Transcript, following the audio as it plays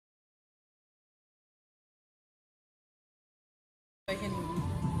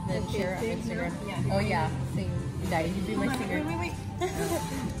then share it on Instagram. Yeah. Oh yeah, sing. Daddy, you be my singer. Wait.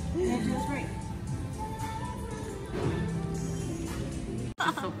 Yeah, do this right.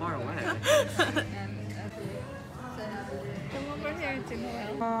 It's so far away. Come over here to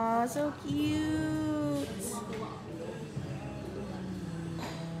Noel. Aw, so cute.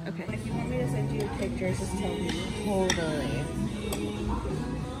 Okay. If you want me to send you pictures, just tell me. Totally.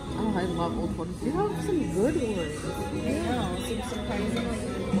 Oh, I love old photos. You have some good ones. I know, some surprisingly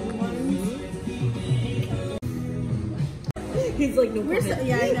old ones. He's like, no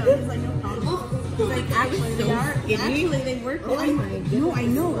Yeah, I know. He's like, no problem. He's like, actually, they are. Actually, they work. Oh, I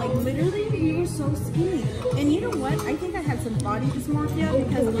know. Like, literally, you were so skinny. And you know what? I think I had some body dysmorphia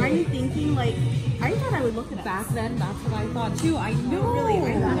because I'm thinking, like, I thought I would look at it. Back then, that's what I thought too. I know. Really,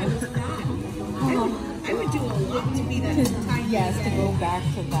 I thought I was fat. I would do a lot to be that tiny. Yes, to go back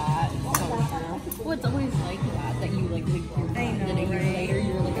to that. So true. Well, it's always like that you like leave your I know, and a year right? later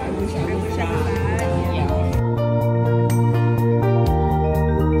you're like, I wish I was that. fat. Yeah.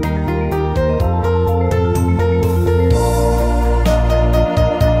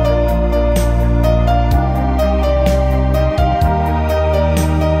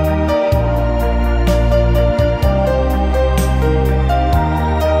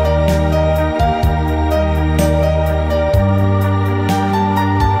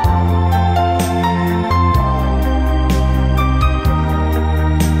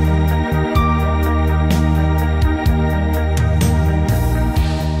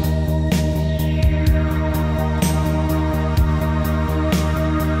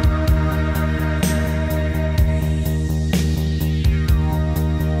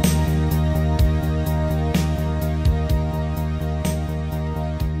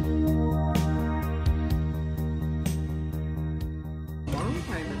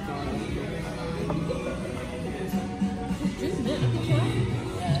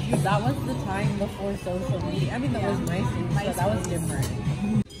 That was the time before social media. I mean, that was my thing, so that was different.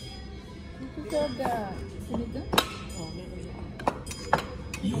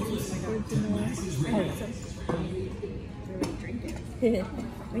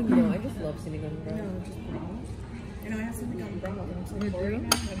 I know, I just love sitting on the ground. I know I have something on brown.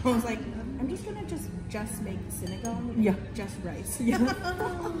 I'm I was like, I'm just gonna just make sinigang. Yeah. Just rice. Yeah.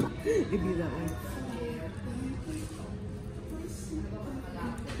 It'd be that way.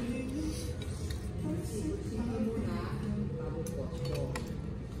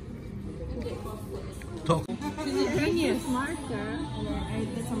 She's a genius. Marker.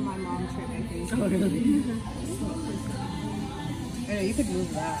 That's on my mom trip, I think. Oh, really? I know, you could move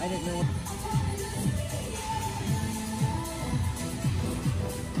that. I didn't know.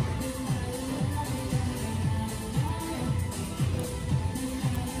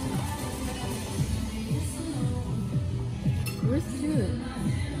 Where's Jude?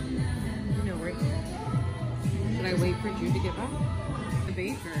 You know, right? Should I wait for Jude to get back? The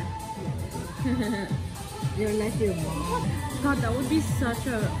baker. You're like your mom. God, that would be such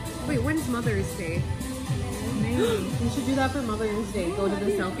a... Wait, when's Mother's Day? Maybe. We should do that for Mother's Day. Go to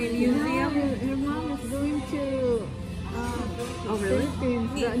the selfie museum. Your mom is going to Oh, really?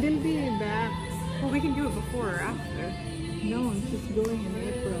 Philippines. They'll be back. Well, we can do it before or after. No, she's going in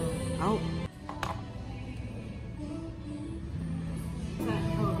April. Oh.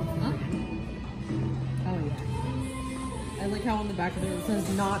 Oh, yeah. I like how on the back of it says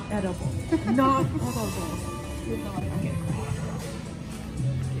not edible. Not edible.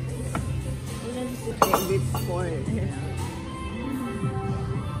 Good sport.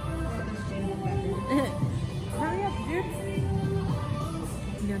 Hurry up, dude.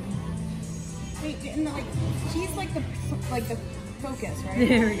 Wait, and like she's like the focus, right?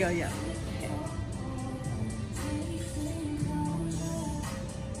 There we go, yeah.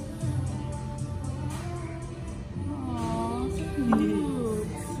 Aww, so cute.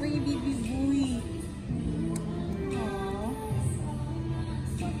 Sweet baby boy. Aww.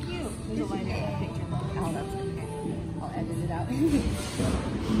 So cute. There's a light in that picture. Oh, that's okay. I'll edit it out.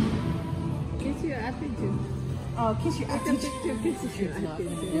 Kiss your attitude. Oh, kiss your Take a attitude. picture, kiss your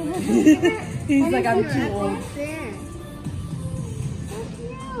attitude. He's like, I'm too old. There. So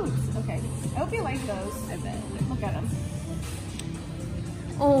cute. Okay. I hope you like those. I bet. Look at them.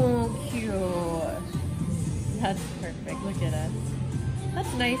 Oh, cute. That's perfect. Look at us.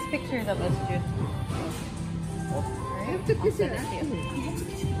 That's nice pictures of us, Jude. You have to kiss your I'll send it to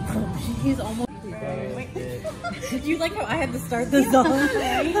attitude. you. He's almost... Did you like how I had to start the song?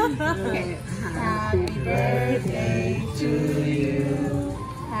 Okay. Happy birthday to you.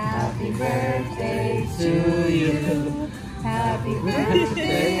 Happy birthday to you. Happy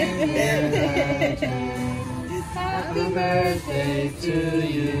birthday. Happy birthday to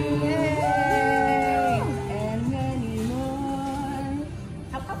you. Yay! And many more.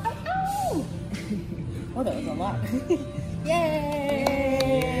 Ow, ow, ow, ow. Oh, that was a lot.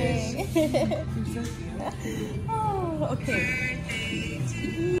 Yay! Oh, okay.